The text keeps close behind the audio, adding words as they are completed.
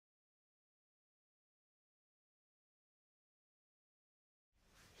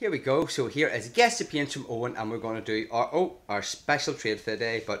here we go. So here is a guest appearance from Owen, and we're going to do our special trade for the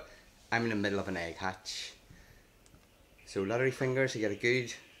day, but I'm in the middle of an egg hatch. So lottery fingers, you get a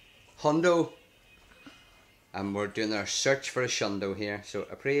good Hundo, and we're doing our search for a Shundo here. So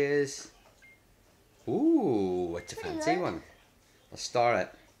appraise. Ooh, it's a fancy one. I'll star it.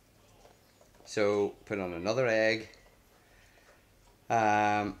 So put on another egg.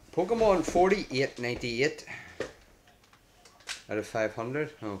 Pokemon 4898 out of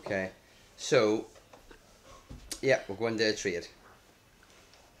 500. Okay, so yeah, we're going to a trade.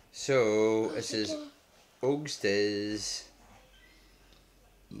 So this is Ogs is.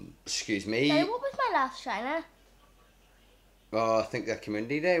 Excuse me. Daddy, what was my last shiner? Oh, I think that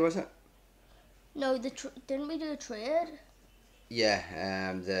Community Day, was it? No, didn't we do a trade? Yeah,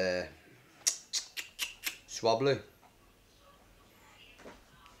 the Swablu.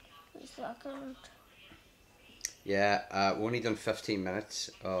 Second. Yeah, we only done 15 minutes.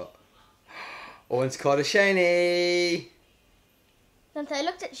 Oh, Owen's caught a shiny. Since I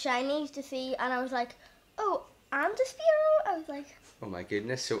looked at shinies to see, and I was like, oh, and a Spearow? I was like, oh my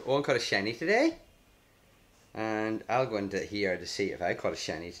goodness. So Owen caught a shiny today. And I'll go into here to see if I caught a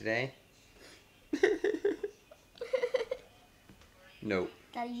shiny today. No.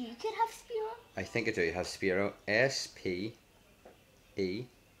 Daddy, you could have Spearow? I think I do have Spearow. S-P-E.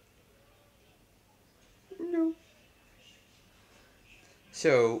 No.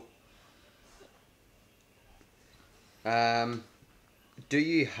 So, do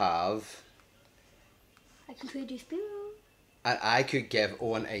you have... I can trade you Spearow. And I could give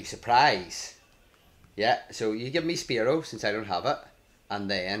Owen a surprise. Yeah, so you give me Spearow since I don't have it. And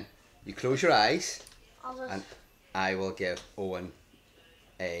then you close your eyes. And I will give Owen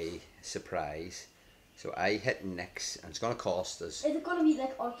a surprise. So I hit next, and it's going to cost us. Is it going to be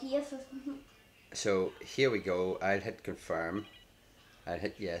like Arceus or something? So here we go. I'll hit confirm. I'll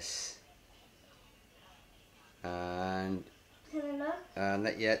hit yes. And Can I look?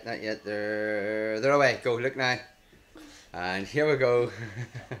 not yet, not yet. They're away. Go look now. And here we go.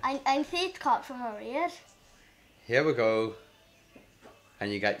 I'm faith caught from a raid. Here we go.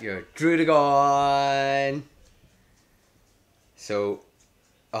 And you got your Drudagon. So,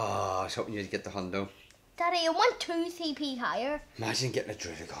 oh, I was hoping you'd get the Hundo. Daddy, I want 2 CP higher. Imagine getting a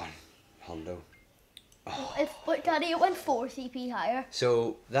Drudagon Hundo. Oh. But Daddy, it went 4 CP higher.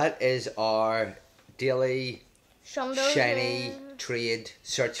 So that is our daily Shundo shiny trade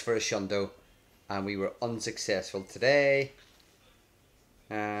search for a Shundo, and we were unsuccessful today.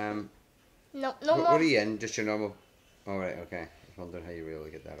 No more. What are you in? Just your normal. All right, okay. I was wondering how you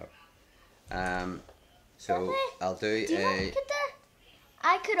really get that up. So Daddy, I'll do you a. look at that?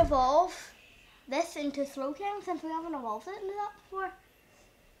 I could evolve this into Slowking since we haven't evolved it into that before.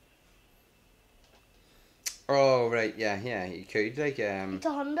 Oh right, yeah, you could like It's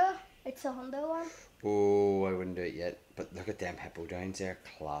a Honda. It's a Honda one. Oh, I wouldn't do it yet. But look at them Hippodowns there,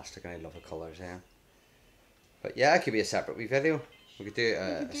 class. Look, I love the colours there. But yeah, it could be a separate wee video. We could do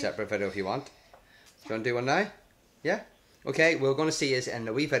a separate video if you want. Do you want to do one now? Yeah. Okay, we're going to see is in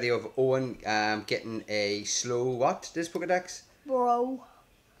a wee video of Owen getting a slow what? This Pokedex? Bro.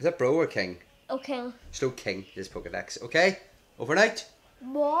 Is that bro or king? Okay. Slow king. This Pokedex. Okay. Overnight.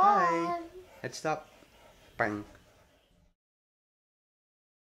 Bye. Hit stop. Bang.